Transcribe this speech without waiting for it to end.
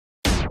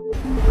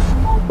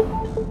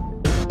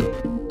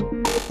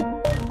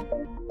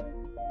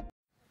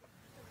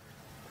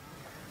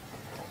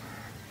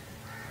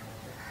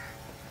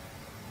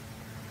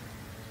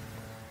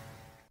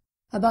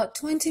About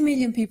 20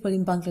 million people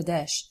in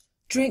Bangladesh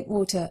drink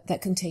water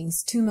that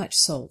contains too much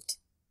salt.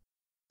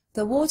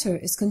 The water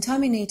is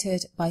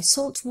contaminated by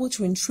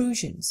saltwater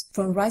intrusions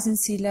from rising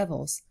sea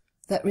levels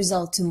that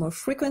result in more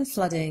frequent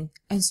flooding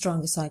and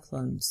stronger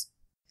cyclones.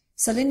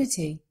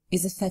 Salinity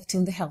is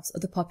affecting the health of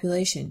the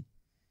population,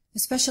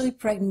 especially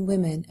pregnant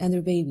women and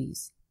their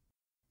babies.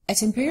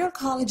 At Imperial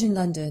College in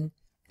London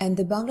and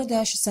the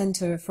Bangladesh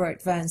Centre for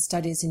Advanced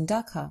Studies in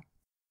Dhaka,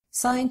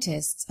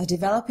 scientists are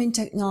developing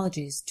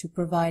technologies to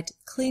provide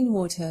clean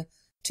water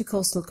to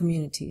coastal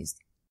communities.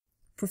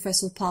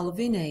 Professor Paulo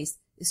Vinhais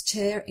is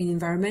chair in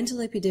environmental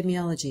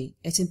epidemiology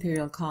at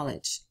Imperial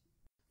College.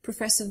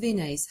 Professor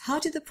Vinhais, how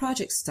did the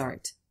project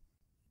start?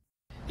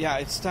 Yeah,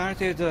 it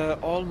started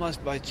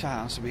almost by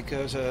chance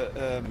because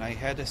I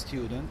had a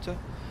student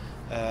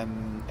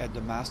at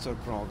the master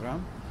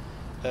program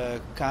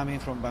coming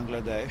from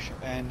Bangladesh,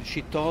 and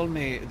she told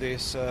me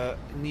this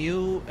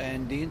new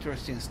and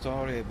interesting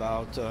story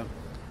about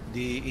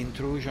the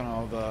intrusion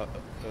of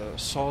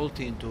salt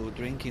into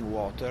drinking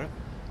water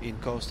in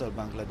coastal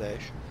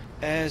Bangladesh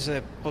as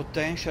a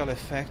potential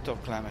effect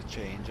of climate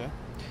change.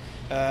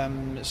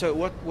 So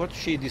what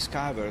she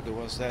discovered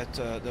was that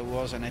there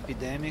was an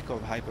epidemic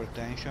of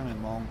hypertension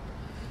among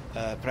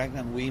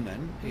pregnant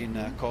women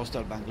in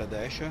coastal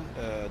Bangladesh,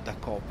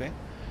 Dacope.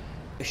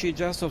 She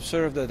just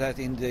observed that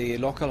in the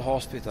local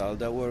hospital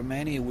there were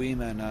many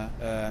women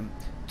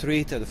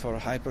treated for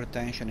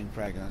hypertension in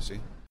pregnancy.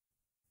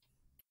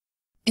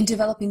 In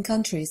developing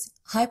countries,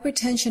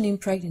 hypertension in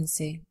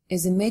pregnancy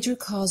is a major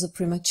cause of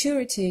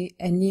prematurity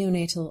and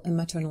neonatal and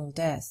maternal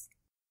death.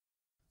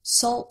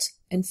 Salt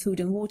in food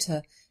and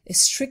water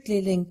is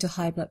strictly linked to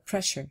high blood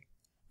pressure,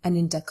 and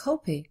in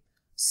Dacope,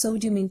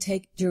 sodium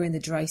intake during the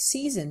dry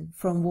season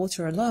from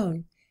water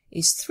alone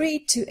is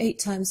 3 to 8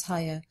 times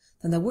higher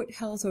than the World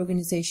Health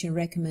Organization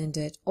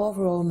recommended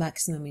overall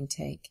maximum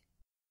intake.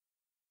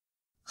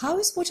 How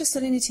is water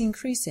salinity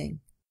increasing?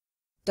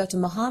 Dr.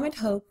 Mohammed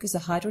Hoke is a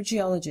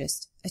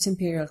hydrogeologist at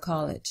Imperial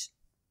College.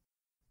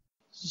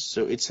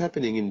 So it's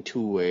happening in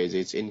two ways.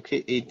 It's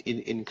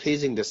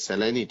increasing the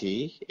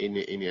salinity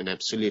in an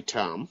absolute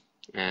term,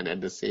 and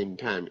at the same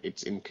time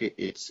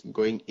it's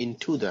going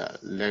into the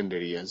land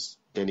areas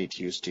than it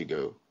used to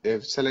go.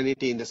 If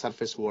salinity in the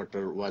surface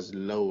water was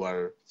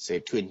lower, say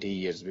 20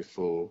 years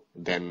before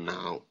than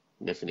now,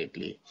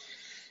 definitely,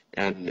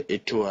 and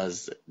it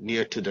was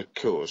near to the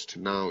coast.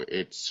 Now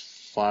it's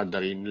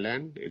farther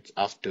inland. It's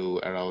up to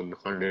around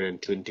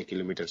 120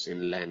 kilometers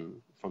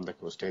inland from the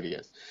coast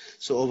areas.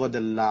 So over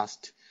the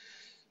last,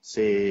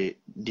 say,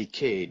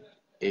 decade,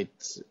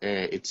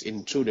 it's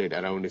intruded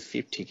around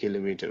 50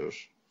 kilometers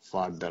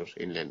farther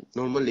inland.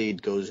 Normally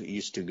it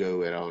used to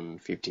go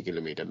around 50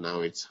 kilometers.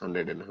 Now it's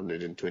 100 and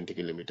 120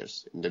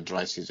 kilometers. In the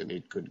dry season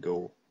it could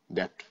go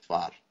that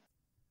far.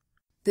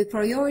 The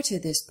priority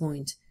at this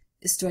point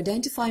is to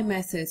identify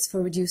methods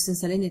for reducing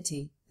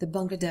salinity that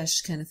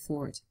Bangladesh can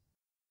afford.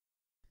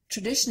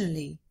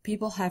 Traditionally,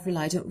 people have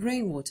relied on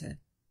rainwater.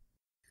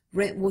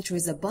 Rainwater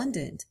is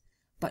abundant,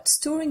 but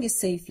storing it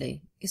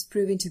safely is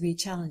proving to be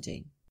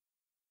challenging.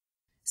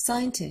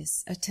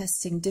 Scientists are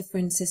testing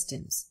different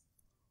systems.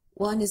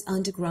 One is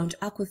underground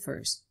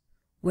aquifers,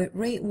 where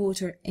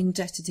rainwater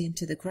injected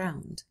into the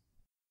ground.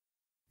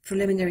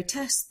 Preliminary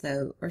tests,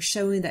 though, are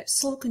showing that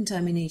salt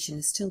contamination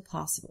is still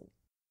possible.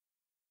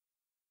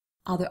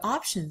 Other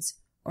options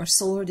are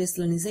solar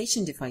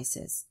desalination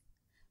devices,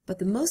 but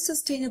the most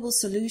sustainable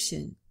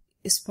solution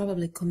is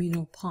probably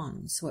communal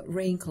ponds where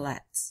rain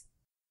collects.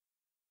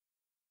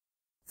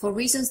 For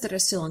reasons that are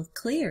still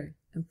unclear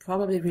and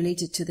probably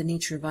related to the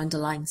nature of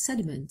underlying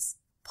sediments,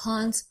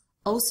 ponds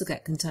also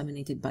get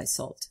contaminated by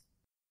salt.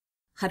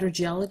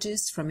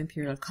 Hydrogeologists from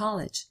Imperial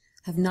College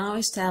have now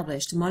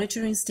established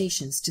monitoring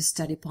stations to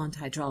study pond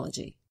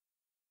hydrology.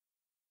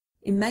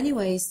 In many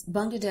ways,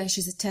 Bangladesh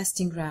is a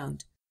testing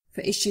ground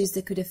for issues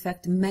that could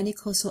affect many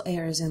coastal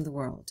areas in the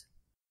world.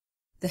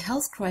 The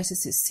health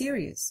crisis is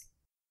serious,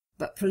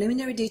 but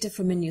preliminary data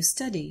from a new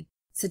study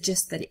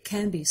suggests that it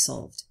can be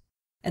solved,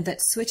 and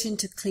that switching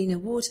to cleaner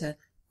water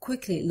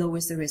quickly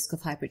lowers the risk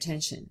of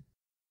hypertension.